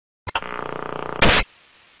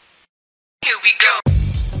we go.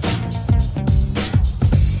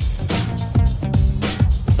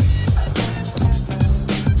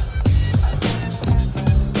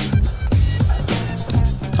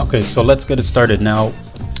 Okay, so let's get it started now.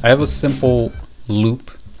 I have a simple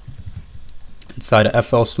loop inside of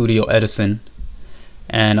FL Studio Edison,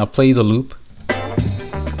 and I'll play the loop.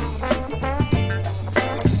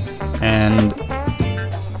 And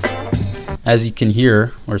as you can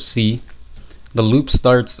hear or see, the loop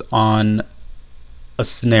starts on a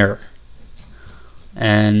snare,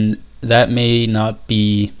 and that may not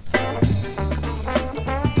be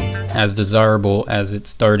as desirable as it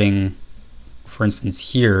starting, for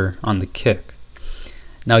instance, here on the kick.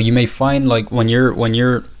 Now you may find, like, when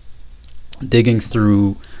you're digging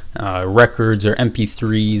through records or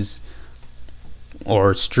MP3s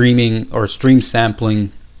or streaming or stream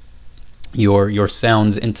sampling your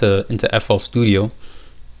sounds into FL Studio,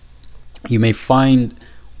 you may find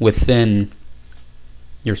within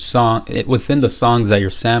your song, within the songs that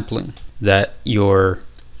you're sampling, that you're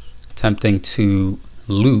attempting to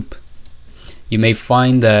loop, you may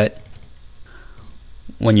find that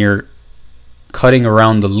when you're cutting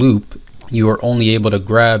around the loop, you are only able to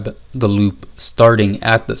grab the loop starting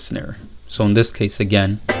at the snare. So in this case,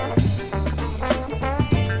 again,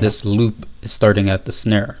 this loop is starting at the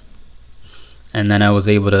snare, and then I was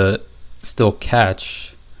able to still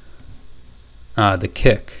catch the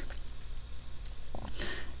kick.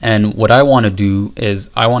 And what I want to do is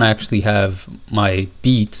I want to actually have my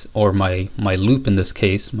beat, or my loop in this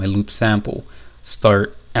case, my loop sample,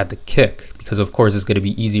 start at the kick, because of course it's going to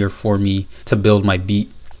be easier for me to build my beat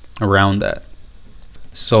around that.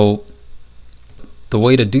 So the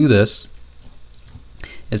way to do this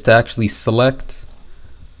is to actually select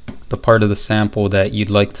the part of the sample that you'd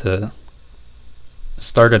like to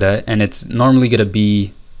start it at, and it's normally going to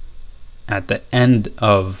be at the end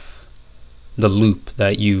of the loop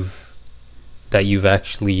that you've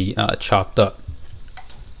actually chopped up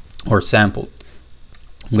or sampled.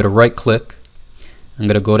 I'm going to right click, I'm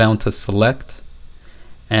going to go down to select,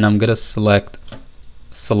 and I'm going to select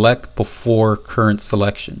before current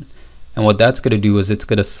selection. And what that's going to do is it's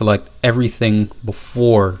going to select everything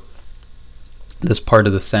before this part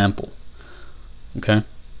of the sample. Okay,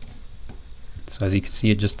 so as you can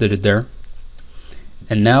see, it just did it there.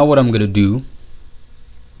 And now what I'm going to do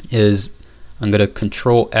is I'm going to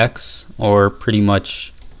Control X, or pretty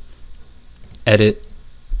much edit,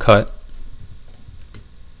 cut,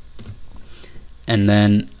 and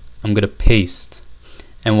then I'm going to paste.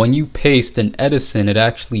 And when you paste in Edison, it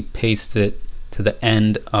actually pastes it to the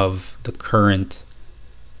end of the current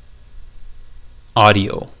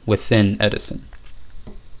audio within Edison.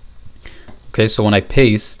 Okay, so when I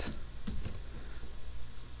paste,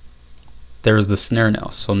 there's the snare now.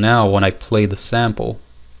 So now when I play the sample,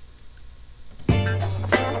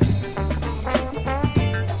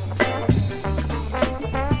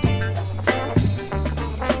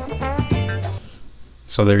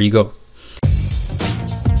 so there you go.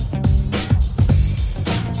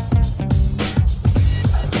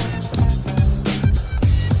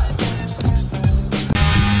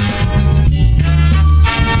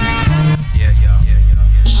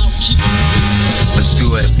 Let's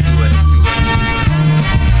do it.